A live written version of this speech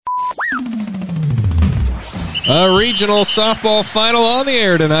A regional softball final on the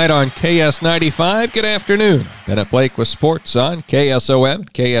air tonight on KS95. Good afternoon. Bennett Blake with sports on KSOM,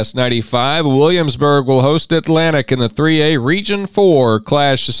 KS95. Williamsburg will host Atlantic in the 3A Region 4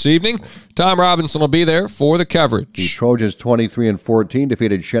 clash this evening. Tom Robinson will be there for the coverage. The Trojans 23-14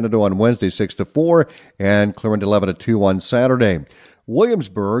 defeated Shenandoah on Wednesday 6-4 and Clarendon 11-2 on Saturday.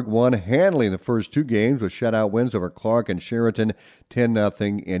 Williamsburg won handily in the first two games with shutout wins over Clark and Sheraton,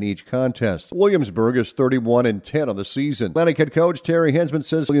 10-0 in each contest. Williamsburg is 31-10 on the season. Atlantic head coach Terry Hensman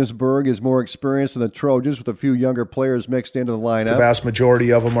says Williamsburg is more experienced than the Trojans with a few younger players mixed into the lineup. The vast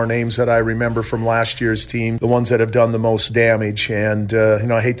majority of them are names that I remember from last year's team, the ones that have done the most damage. And,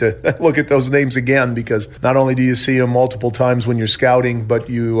 I hate to look at those names again because not only do you see them multiple times when you're scouting, but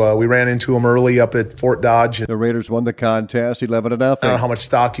we ran into them early up at Fort Dodge. The Raiders won the contest 11-0. I don't know how much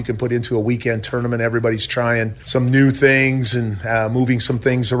stock you can put into a weekend tournament. Everybody's trying some new things and moving some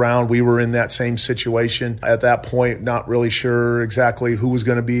things around. We were in that same situation at that point, not really sure exactly who was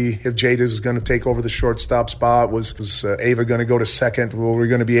going to be, if Jada was going to take over the shortstop spot, was Ava going to go to second, were we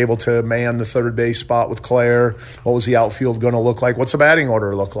going to be able to man the third base spot with Claire, what was the outfield going to look like, what's the batting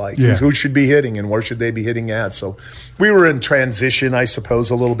order look like, who should be hitting and where should they be hitting at. So we were in transition, I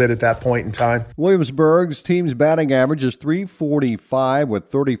suppose, a little bit at that point in time. Williamsburg's team's batting average is .345 with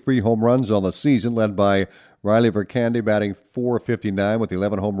 33 home runs on the season, led by Riley Vercandy batting .459 with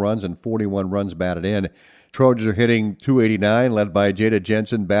 11 home runs and 41 runs batted in. Trojans are hitting .289, led by Jada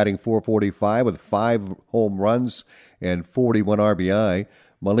Jensen batting .445 with 5 home runs and 41 RBI.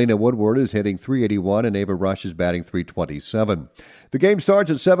 Melina Woodward is hitting .381 and Ava Rush is batting .327. The game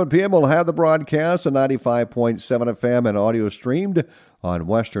starts at 7 p.m. We'll have the broadcast on 95.7 FM and audio streamed on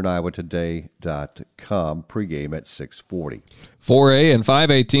westerniowatoday.com. Pregame at 6:40. 4A and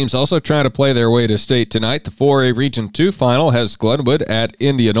 5A teams also trying to play their way to state tonight. The 4A Region 2 final has Glenwood at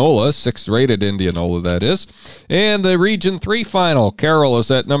Indianola, 6th-rated Indianola, that is. And the Region 3 final, Carroll is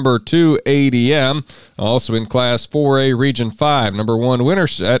at number 2 ADM. Also in Class 4A Region 5, number 1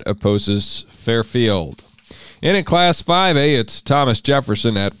 Winterset opposes Fairfield. And in Class 5A, it's Thomas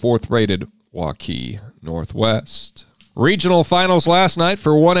Jefferson at 4th-rated Waukee Northwest. Regional finals last night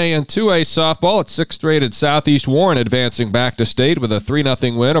for 1A and 2A softball at 6th-rated Southeast Warren advancing back to state with a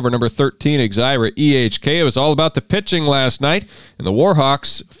 3-0 win over number 13 Exira EHK. It was all about the pitching last night, and the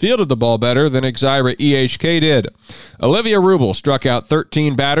Warhawks fielded the ball better than Exira EHK did. Olivia Rubel struck out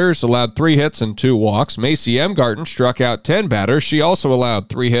 13 batters, allowed 3 hits and 2 walks. Macy Emgarten struck out 10 batters. She also allowed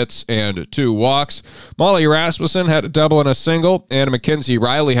 3 hits and 2 walks. Molly Rasmussen had a double and a single, and Mackenzie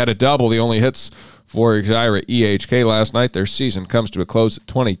Riley had a double. The only hits for Exira EHK last night. Their season comes to a close at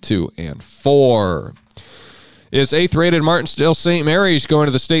 22-4. Is 8th-rated Martinsdale St. Mary's going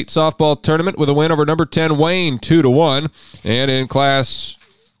to the state softball tournament with a win over number 10 Wayne 2-1. And in Class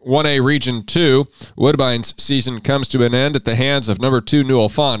 1A Region 2, Woodbine's season comes to an end at the hands of number 2 Newell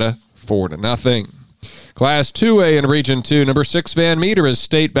Fonda 4-0. Class 2A in Region 2, number 6 Van Meter is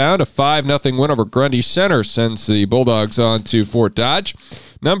state-bound. A 5-0 win over Grundy Center sends the Bulldogs on to Fort Dodge.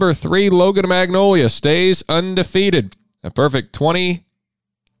 Number 3 Logan Magnolia stays undefeated. A perfect 28-0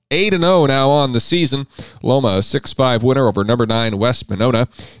 now on the season. Loma, a 6-5 winner over number 9 West Monona.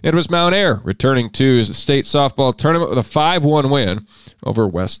 It was Mount Air returning to the state softball tournament with a 5-1 win over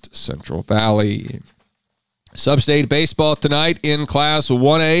West Central Valley. Sub-state baseball tonight in Class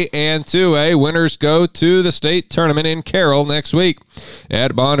 1A and 2A. Winners go to the state tournament in Carroll next week.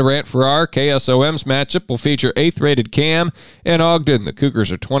 At Bondurant Farrar, KSOM's matchup will feature 8th-rated Cam and Ogden. The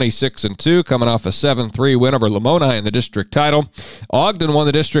Cougars are 26-2, coming off a 7-3 win over Lamoni in the district title. Ogden won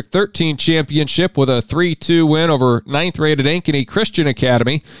the District 13 championship with a 3-2 win over 9th-rated Ankeny Christian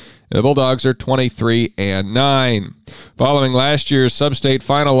Academy. The Bulldogs are 23-9. Following last year's sub-state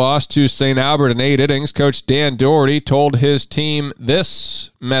final loss to St. Albert in 8 innings, Coach Dan Doherty told his team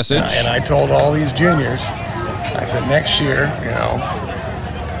this message. And I told all these juniors, I said, next year,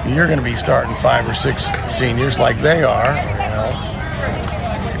 you're going to be starting 5 or 6 seniors like they are.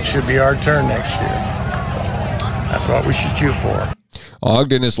 It should be our turn next year. So that's what we should shoot for.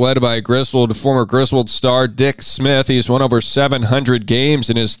 Ogden is led by former Griswold star Dick Smith. He's won over 700 games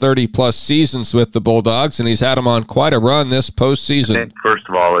in his 30-plus seasons with the Bulldogs, and he's had them on quite a run this postseason. I think, first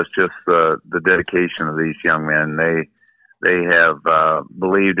of all, it's just the dedication of these young men. They have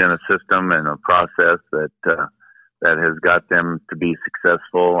believed in a system and a process that has got them to be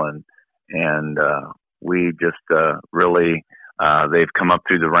successful, and we just really they've come up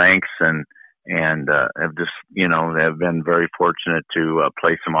through the ranks and have just, have been very fortunate to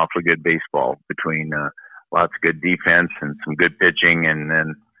play some awfully good baseball between lots of good defense and some good pitching and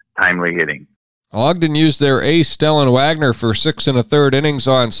then timely hitting. Ogden used their ace, Stellan Wagner, for 6 1/3 innings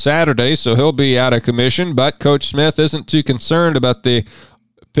on Saturday, so he'll be out of commission. But Coach Smith isn't too concerned about the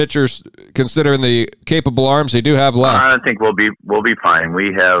pitchers, considering the capable arms they do have left. I think we'll be fine.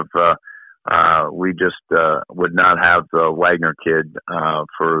 We have we just would not have the Wagner kid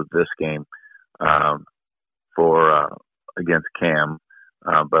for this game for against Cam,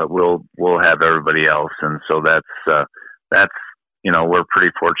 but we'll have everybody else, and so that's we're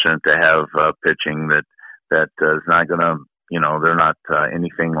pretty fortunate to have pitching that is not going to, they're not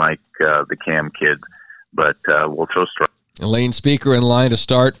anything like the Cam kid, but we'll throw strikes. Lane Speaker in line to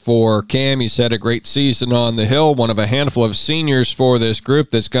start for Cam. He's had a great season on the hill, one of a handful of seniors for this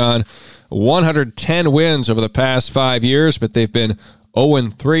group that's gone 110 wins over the past 5 years, but they've been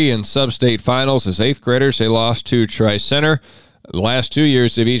 0-3 in sub-state finals. As 8th graders, they lost to Tri-Center. The last 2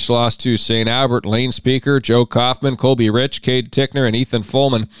 years, they've each lost to St. Albert. Lane Speaker, Joe Kaufman, Colby Rich, Cade Tickner, and Ethan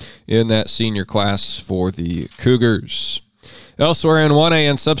Fullman in that senior class for the Cougars. Elsewhere in 1A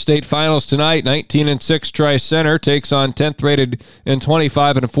and sub-state finals tonight, 19-6 Tri-Center takes on 10th-rated and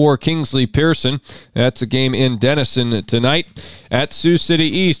 25-4 Kingsley Pearson. That's a game in Denison tonight. At Sioux City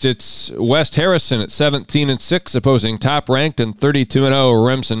East, it's West Harrison at 17-6, opposing top-ranked and 32-0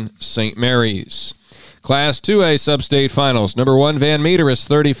 Remsen St. Mary's. Class 2A sub-state finals. Number 1 Van Meter is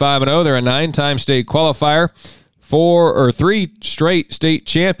 35-0. They're a 9-time state qualifier, 3 straight state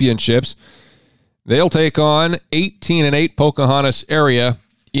championships. They'll take on 18-8 Pocahontas area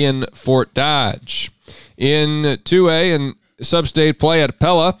in Fort Dodge. In 2A and sub-state play at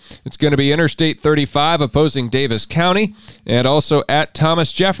Pella, it's going to be Interstate 35 opposing Davis County, and also at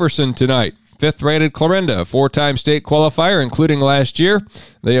Thomas Jefferson tonight. 5th-rated Clarinda, 4-time state qualifier, including last year.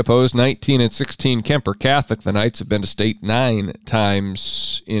 They oppose 19-16 Kemper Catholic. The Knights have been to state 9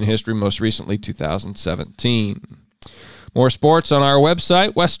 times in history, most recently 2017. More sports on our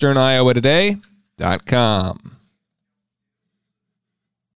website, westerniowatoday.com.